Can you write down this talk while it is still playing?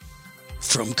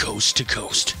From coast to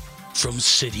coast, from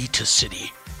city to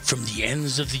city, from the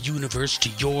ends of the universe to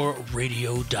your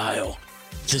radio dial,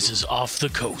 this is Off the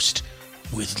Coast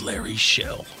with Larry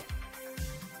Shell.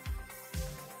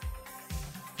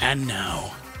 And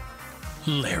now,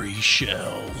 Larry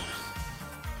Shell.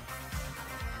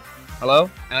 Hello,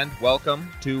 and welcome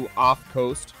to Off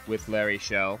Coast with Larry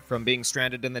Shell. From being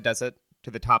stranded in the desert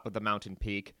to the top of the mountain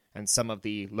peak and some of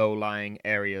the low-lying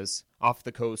areas, Off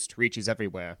the Coast reaches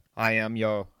everywhere. I am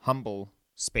your humble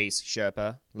space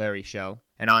Sherpa, Larry Shell,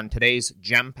 and on today's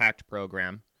jam-packed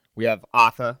program, we have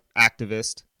author,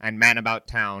 activist, and man about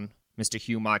town, Mr.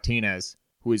 Hugh Martinez,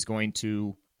 who is going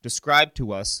to describe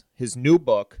to us his new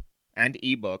book and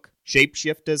ebook,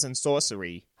 Shapeshifters and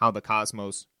Sorcery, How the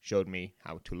Cosmos Showed Me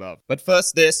How to Love. But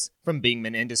first, this from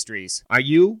Bingman Industries. Are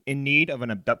you in need of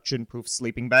an abduction-proof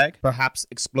sleeping bag? Perhaps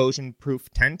explosion-proof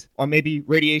tent? Or maybe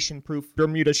radiation-proof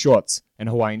Bermuda shorts and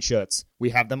Hawaiian shirts? We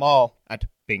have them all at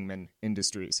Bingman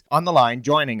Industries. On the line,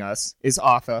 joining us, is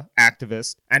author,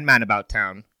 activist, and man about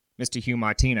town, Mr. Hugh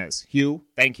Martinez. Hugh,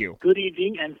 thank you. Good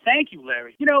evening, and thank you,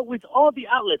 Larry. You know, with all the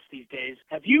outlets these days,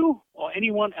 have you or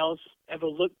anyone else ever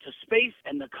looked to space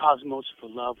and the cosmos for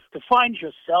love? To find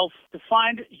yourself, to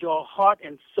find your heart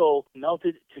and soul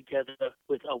melted together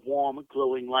with a warm,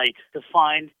 glowing light, to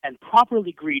find and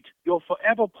properly greet your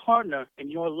forever partner in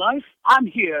your life? I'm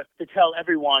here to tell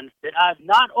everyone that I've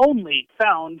not only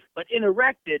found, but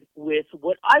interacted with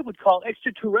what I would call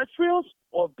extraterrestrials,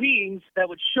 or beings that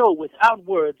would show without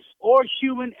words or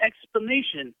human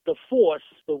explanation the force,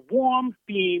 the warm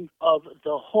beam of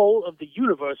the whole of the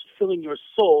universe filling your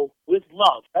soul with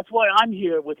love. That's why I'm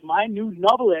here with my new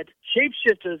novelette,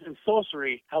 Shapeshifters and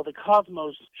Sorcery, How the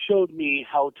Cosmos Showed Me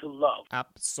How to Love.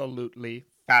 Absolutely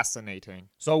fascinating.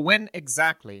 So when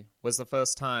exactly was the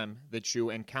first time that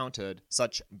you encountered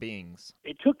such beings?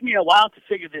 It took me a while to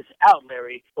figure this out,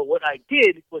 Larry, but what I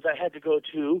did was I had to go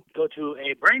to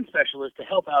a brain specialist to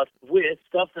help out with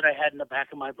stuff that I had in the back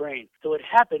of my brain. So it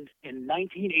happened in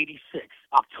 1986,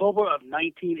 October of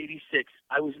 1986.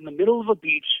 I was in the middle of a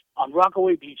beach on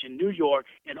Rockaway Beach in New York,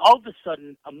 and all of a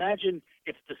sudden, imagine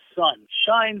if the sun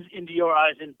shines into your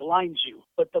eyes and blinds you,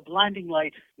 but the blinding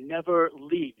light never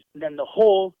leaves. And then the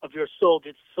whole of your soul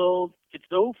gets so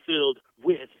filled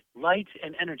with light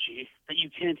and energy that you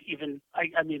can't even,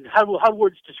 I mean, how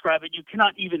words describe it? You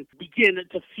cannot even begin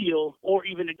to feel or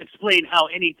even explain how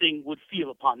anything would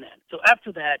feel upon that. So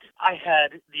after that, I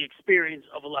had the experience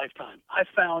of a lifetime. I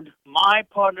found my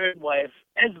partner and wife,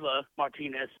 Esla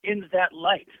Martinez, in that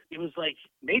light. It was like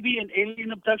maybe an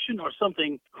alien abduction or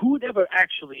something. Who would ever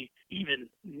actually even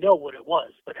know what it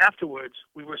was? But afterwards,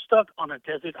 we were stuck on a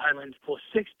desert island for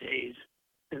 6 days,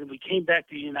 and then we came back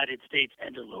to the United States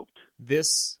and eloped.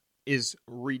 This is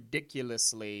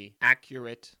ridiculously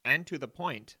accurate and to the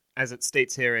point. As it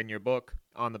states here in your book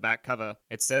on the back cover,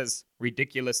 it says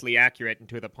ridiculously accurate and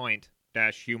to the point,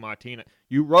 Hugh Martinez.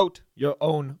 You wrote your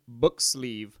own book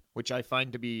sleeve, which I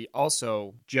find to be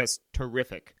also just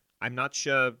terrific. I'm not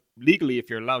sure legally if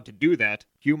you're allowed to do that.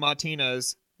 Hugh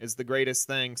Martinez is the greatest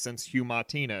thing since Hugh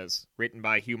Martinez, written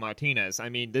by Hugh Martinez. I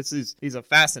mean, these are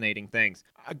fascinating things.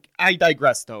 I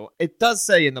digress, though. It does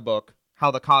say in the book how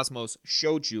the cosmos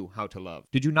showed you how to love.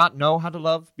 Did you not know how to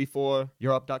love before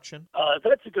your abduction?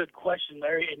 That's a good question,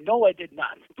 Larry, and no, I did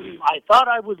not. I thought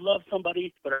I would love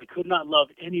somebody, but I could not love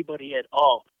anybody at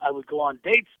all. I would go on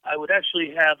dates. I would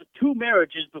actually have 2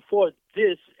 marriages before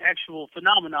this actual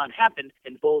phenomenon happened,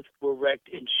 and both were wrecked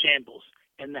in shambles.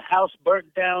 And the house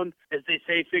burnt down, as they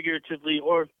say figuratively,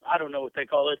 or I don't know what they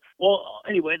call it. Well,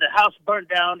 anyway, the house burnt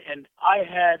down, and I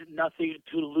had nothing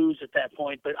to lose at that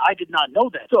point, but I did not know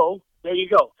that. So there you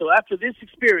go. So after this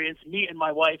experience, me and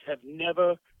my wife have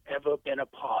never, ever been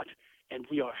apart, and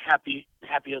we are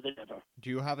happier than ever. Do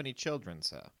you have any children,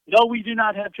 sir? No, we do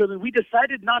not have children. We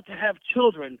decided not to have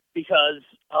children because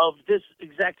of this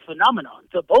exact phenomenon.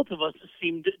 So both of us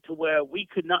seemed to where we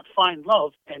could not find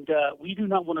love, and we do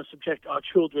not want to subject our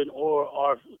children or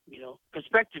our,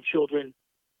 prospective children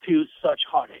to such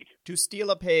heartache. To steal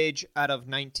a page out of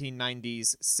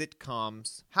 1990s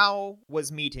sitcoms, how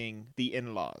was meeting the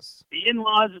in-laws? The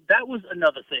in-laws, that was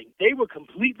another thing. They were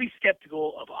completely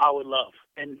skeptical of our love.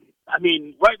 And, I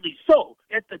mean, rightly so.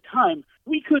 At the time,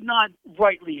 we could not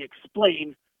rightly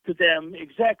explain to them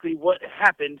exactly what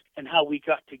happened and how we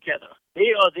got together.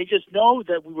 They just know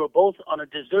that we were both on a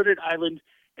deserted island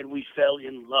and we fell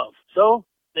in love. So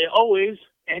they always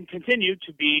and continue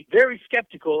to be very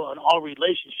skeptical on our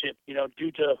relationship,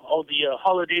 due to all the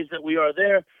holidays that we are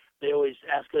there. They always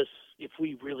ask us, if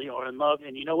we really are in love.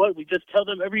 And you know what? We just tell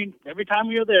them every time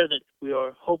we are there that we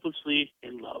are hopelessly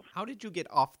in love. How did you get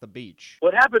off the beach?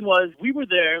 What happened was we were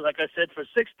there, like I said, for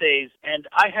 6 days, and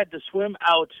I had to swim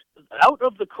out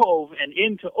of the cove and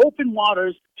into open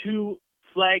waters to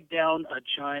flag down a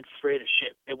giant freighter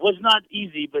ship. It was not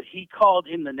easy, but he called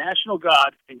in the National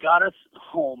Guard and got us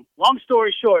home. Long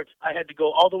story short, I had to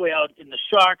go all the way out in the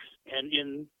sharks and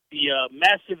in the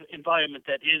massive environment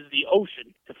that is the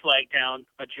ocean to flag down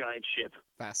a giant ship.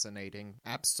 Fascinating.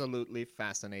 Absolutely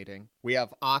fascinating. We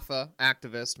have author,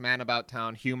 activist, man about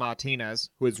town Hugh Martinez,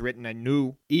 who has written a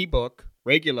new ebook,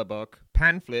 regular book,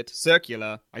 pamphlet,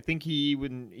 circular. I think he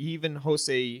even hosts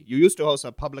you used to host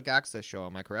a public access show,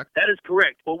 am I correct? That is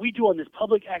correct. What we do on this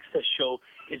public access show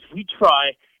is we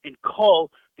try and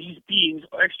call these beings,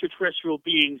 or extraterrestrial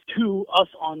beings, to us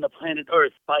on the planet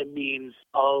Earth by means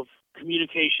of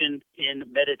communication in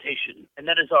meditation. And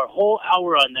that is our whole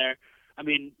hour on there. I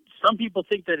mean, some people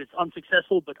think that it's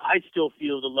unsuccessful, but I still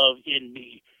feel the love in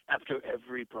me after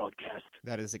every broadcast.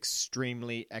 That is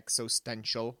extremely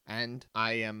existential, and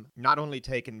I am not only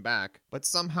taken back, but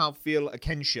somehow feel a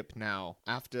kinship now.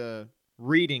 After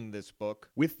reading this book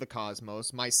with the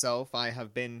cosmos, myself, I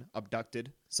have been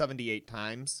abducted 78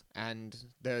 times, and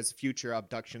there's future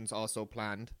abductions also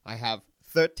planned. I have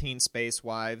 13 space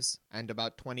wives and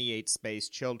about 28 space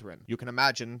children. You can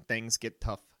imagine things get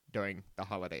tough during the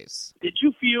holidays. Did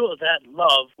you feel that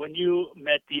love when you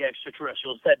met the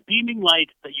extraterrestrials, that beaming light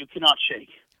that you cannot shake?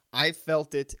 I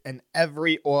felt it in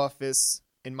every orifice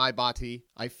in my body.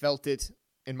 I felt it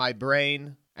in my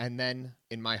brain and then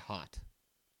in my heart.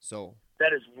 So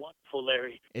that is wonderful,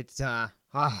 Larry. It's hang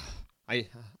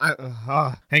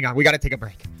on, we gotta take a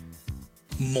break.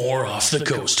 More Off the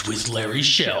Coast with Larry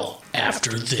Shell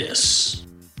after this.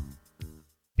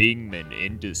 Bingman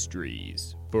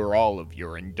Industries. For all of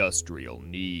your industrial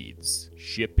needs.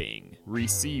 Shipping,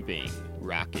 receiving,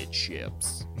 rocket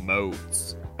ships,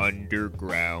 moats,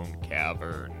 underground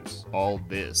caverns. All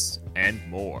this and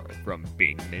more from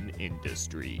Bingman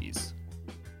Industries.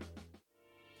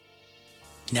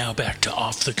 Now back to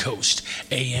Off the Coast,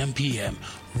 AM/PM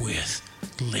with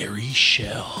Larry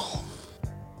Shell.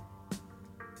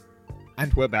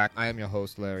 And we're back. I am your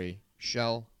host, Larry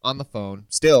Shell, on the phone.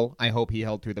 Still, I hope he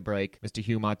held through the break. Mr.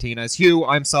 Hugh Martinez. Hugh,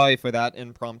 I'm sorry for that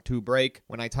impromptu break.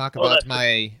 When I talk about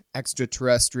my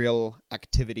extraterrestrial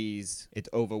activities, it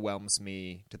overwhelms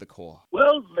me to the core.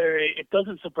 Well, Larry, it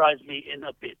doesn't surprise me in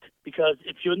a bit, because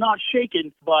if you're not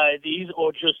shaken by these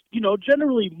or just,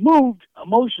 generally moved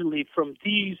emotionally from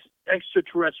these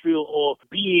extraterrestrial or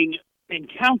being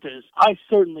encounters, I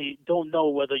certainly don't know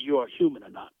whether you're human or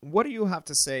not. What do you have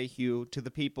to say, Hugh, to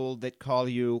the people that call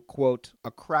you, quote,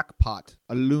 a crackpot,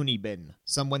 a loony bin,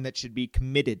 someone that should be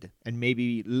committed and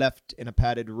maybe left in a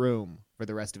padded room for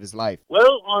the rest of his life?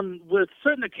 Well, with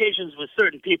certain occasions with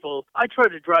certain people, I try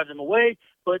to drive them away,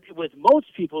 but with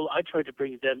most people, I try to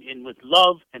bring them in with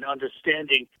love and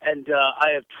understanding. And I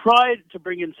have tried to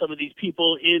bring in some of these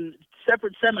people in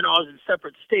separate seminars in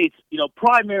separate states,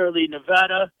 primarily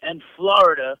Nevada and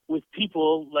Florida, with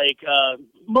people like,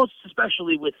 most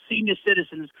especially with senior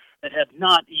citizens that have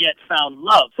not yet found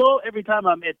love. So every time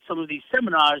I'm at some of these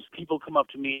seminars, people come up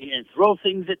to me and throw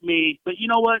things at me. But you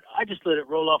know what? I just let it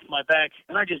roll off my back,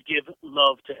 and I just give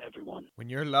love to everyone. When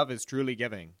your love is truly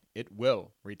giving, it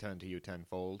will return to you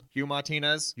tenfold. Hugh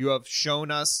Martinez, you have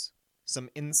shown us some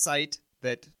insight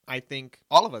that I think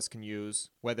all of us can use,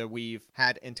 whether we've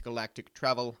had intergalactic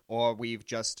travel or we've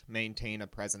just maintained a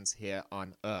presence here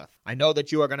on Earth. I know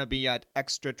that you are going to be at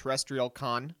Extraterrestrial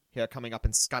Con here coming up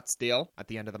in Scottsdale at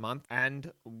the end of the month.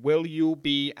 And will you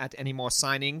be at any more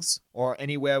signings or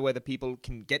anywhere where the people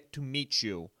can get to meet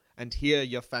you and hear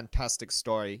your fantastic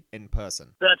story in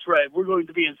person? That's right. We're going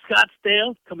to be in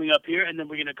Scottsdale coming up here, and then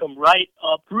we're going to come right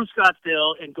up through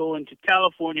Scottsdale and go into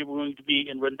California. We're going to be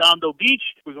in Redondo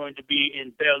Beach. We're going to be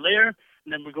in Bel Air,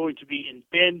 and then we're going to be in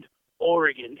Bend,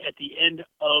 Oregon at the end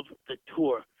of the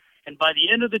tour. And by the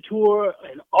end of the tour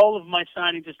and all of my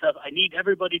signings and stuff, I need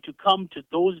everybody to come to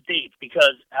those dates,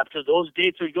 because after those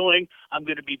dates are going, I'm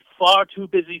going to be far too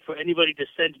busy for anybody to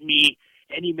send me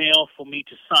any mail for me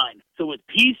to sign. So with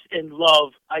peace and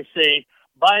love, I say,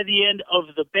 by the end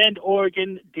of the Bend,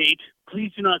 Oregon date,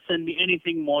 please do not send me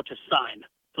anything more to sign.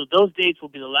 So those dates will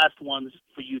be the last ones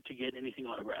for you to get anything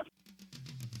autographed.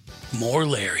 More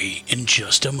Larry in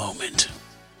just a moment.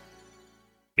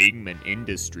 Bingman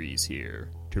Industries here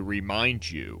to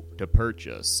remind you to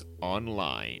purchase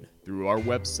online through our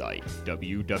website,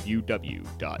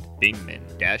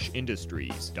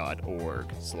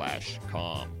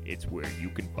 www.bingman-industries.org/com. It's where you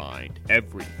can find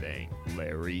everything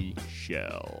Larry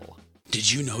Shell. Did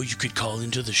you know you could call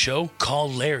into the show? Call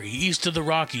Larry east of the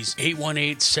Rockies,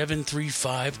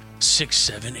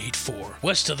 818-735-6784.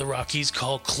 West of the Rockies,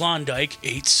 call Klondike,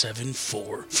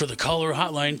 874. For the caller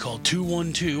hotline, call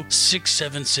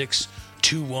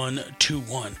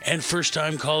 212-676-2121. And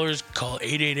first-time callers, call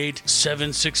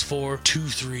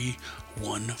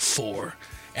 888-764-2314.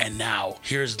 And now,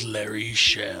 here's Larry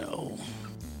Shell.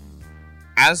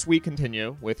 As we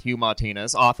continue with Hugh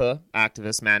Martinez, author,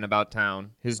 activist, man about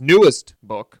town, his newest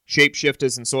book,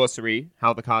 Shapeshifters and Sorcery,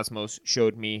 How the Cosmos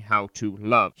Showed Me How to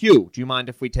Love. Hugh, do you mind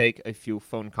if we take a few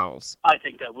phone calls? I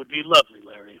think that would be lovely,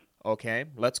 Larry. Okay,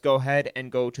 let's go ahead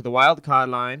and go to the wildcard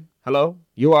line. Hello,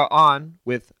 you are on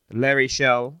with Larry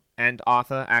Shell and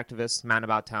author, activist, man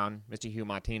about town, Mr. Hugh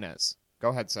Martinez. Go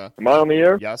ahead, sir. Am I on the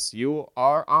air? Yes, you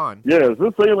are on. Yeah, is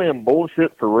this alien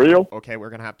bullshit for real? Okay,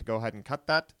 we're going to have to go ahead and cut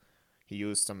that. He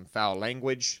used some foul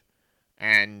language,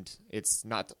 and it's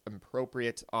not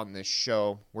appropriate on this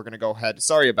show. We're going to go ahead.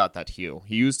 Sorry about that, Hugh.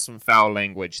 He used some foul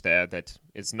language there that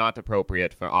is not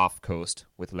appropriate for Off Coast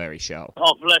with Larry Shell.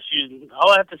 Oh, bless you.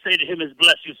 All I have to say to him is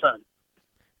bless you, son.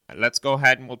 Let's go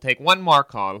ahead and we'll take one more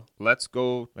call. Let's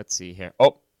see here.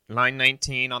 Oh, line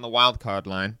 19 on the wildcard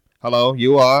line. Hello,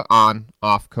 you are on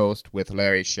Off Coast with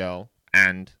Larry Shell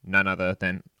and none other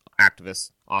than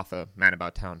activist, author, man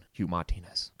about town, Hugh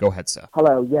Martinez. Go ahead, sir.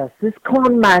 Hello, yes. This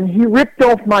con man, he ripped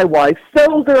off my wife,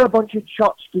 sold her a bunch of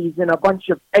tchotchkes and a bunch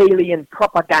of alien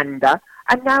propaganda,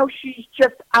 and now she's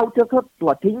just out of her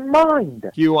bloody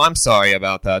mind. Hugh, I'm sorry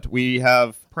about that. We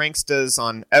have pranksters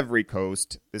on every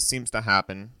coast. This seems to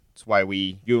happen. That's why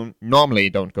you normally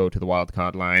don't go to the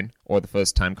wildcard line or the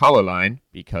first-time caller line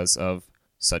because of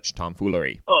such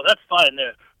tomfoolery. Oh, that's fine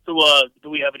there. So,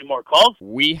 do we have any more calls?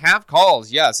 We have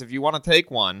calls, yes. If you want to take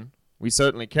one, we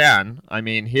certainly can. I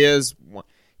mean, here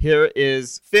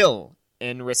is Phil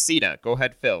in Reseda. Go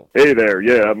ahead, Phil. Hey there,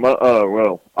 yeah.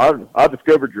 I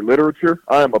discovered your literature.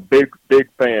 I am a big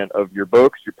fan of your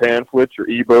books, your pamphlets, your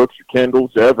ebooks, your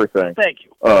Kindles, everything. Thank you.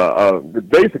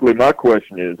 Basically, my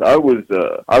question is, I went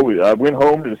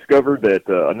home to discover that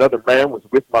another man was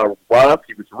with my wife.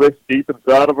 He was wrist deep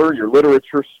inside of her. Your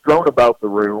literature strewn about the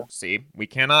room. See, we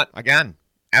cannot, again,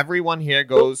 everyone here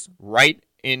goes right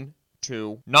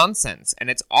into nonsense, and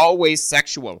it's always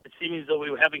sexual. It seems as though we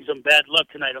were having some bad luck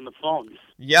tonight on the phones.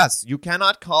 Yes, you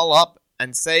cannot call up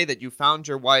and say that you found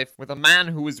your wife with a man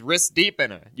who is wrist deep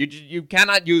in her. You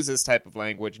cannot use this type of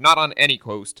language, not on any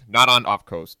coast, not on off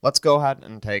coast. Let's go ahead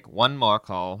and take one more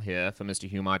call here for Mr.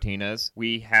 Hugh Martinez.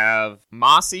 We have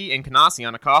Mossy and Kanasi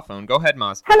on a car phone. Go ahead,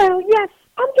 Moss. Hello, yes.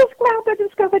 I'm just glad I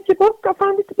discovered your book. I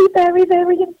found it to be very,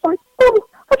 very insightful.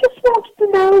 I just wanted to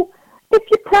know if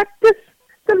you practice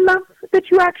the love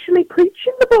that you actually preach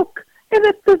in the book, and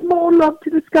if there's more love to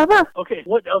discover. Okay,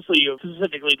 what else are you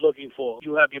specifically looking for?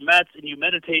 You have your mats and you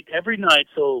meditate every night,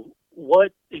 so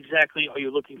what exactly are you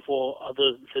looking for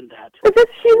other than that? Is this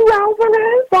Hugh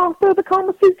Alvarez, author of the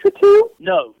Kama Sutra 2?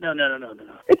 No.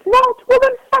 It's not? Well,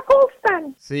 then fuck off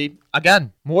then. See,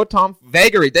 again, more Tom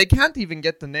Vagary. They can't even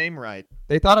get the name right.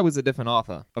 They thought it was a different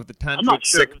author of the Tantric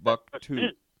Sick Book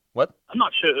 2. What? I'm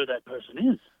not sure who that person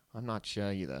is. I'm not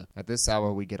sure either. At this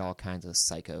hour, we get all kinds of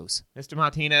psychos. Mr.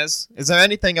 Martinez, is there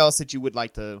anything else that you would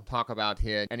like to talk about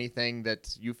here? Anything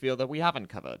that you feel that we haven't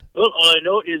covered? Well, all I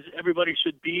know is everybody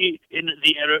should be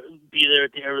be there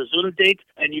at the Arizona date,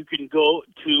 and you can go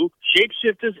to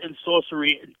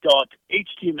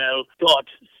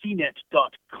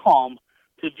shapeshiftersandsorcery.html.cnet.com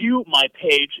to view my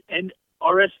page and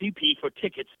RSVP for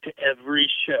tickets to every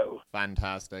show.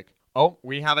 Fantastic. Oh,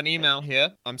 we have an email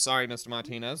here. I'm sorry, Mr.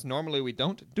 Martinez. Normally we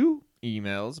don't do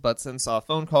emails, but since our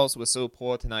phone calls were so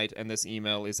poor tonight and this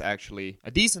email is actually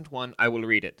a decent one, I will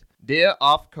read it. Dear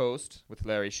Off Coast with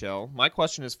Larry Shell, my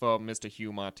question is for Mr.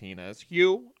 Hugh Martinez.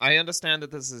 Hugh, I understand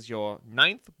that this is your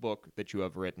 9th book that you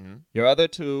have written. Your other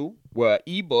 2 were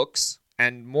ebooks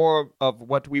and more of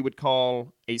what we would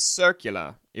call a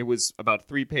circular. It was about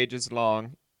 3 pages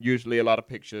long, usually a lot of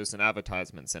pictures and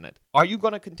advertisements in it. Are you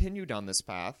going to continue down this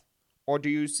path? Or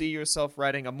do you see yourself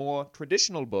writing a more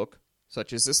traditional book,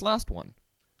 such as this last one?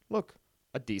 Look,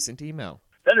 a decent email.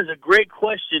 That is a great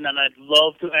question, and I'd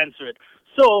love to answer it.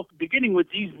 So, beginning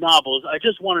with these novels, I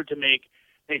just wanted to make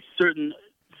a certain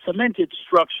cemented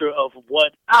structure of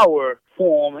what our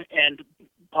form and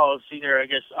policy, or I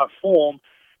guess our form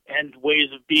and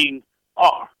ways of being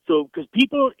are. So, because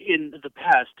people in the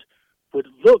past would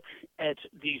look at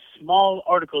these small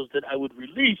articles that I would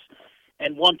release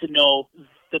and want to know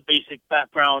the basic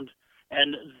background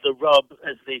and the rub,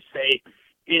 as they say,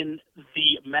 in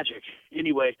the magic.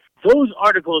 Anyway, those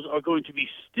articles are going to be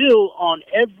still on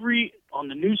every on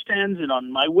the newsstands and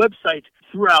on my website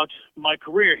throughout my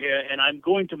career here, and I'm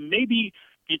going to maybe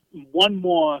get one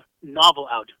more novel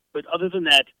out. But other than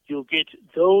that, you'll get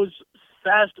those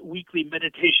fast weekly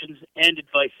meditations and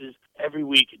advices every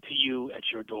week to you at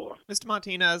your door. Mr.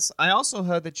 Martinez, I also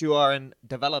heard that you are in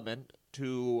development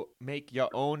to make your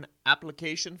own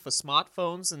application for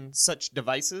smartphones and such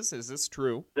devices. Is this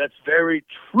true? That's very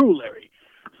true, Larry.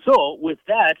 So with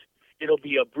that, it'll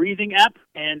be a breathing app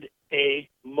and a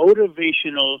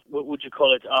motivational, what would you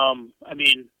call it?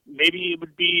 Maybe it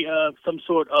would be some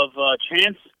sort of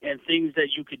chants and things that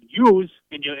you could use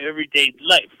in your everyday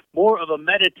life. More of a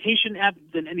meditation app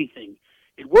than anything.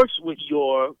 It works with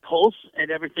your pulse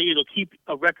and everything. It'll keep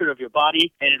a record of your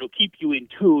body, and it'll keep you in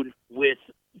tune with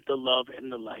the love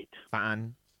and the light.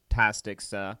 Fantastic,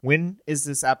 sir. When is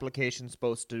this application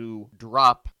supposed to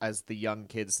drop, as the young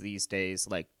kids these days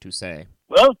like to say?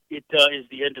 Well, it is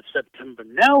the end of September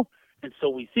now, and so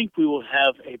we think we will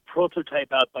have a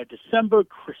prototype out by December,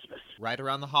 Christmas. Right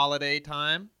around the holiday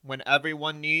time, when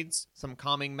everyone needs some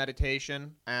calming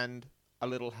meditation and a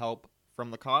little help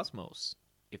from the cosmos,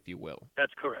 if you will.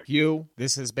 That's correct. Hugh,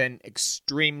 this has been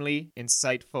extremely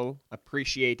insightful,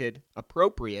 appreciated,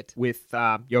 appropriate with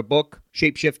your book,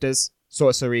 Shapeshifters,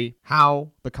 Sorcery,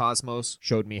 How the Cosmos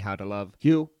Showed Me How to Love.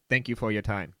 Hugh, thank you for your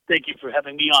time. Thank you for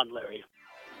having me on, Larry.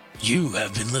 You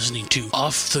have been listening to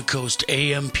Off the Coast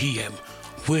AM/PM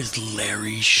with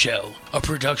Larry Shell, a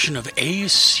production of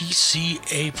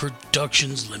ACCA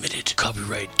Productions Limited.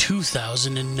 Copyright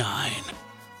 2009.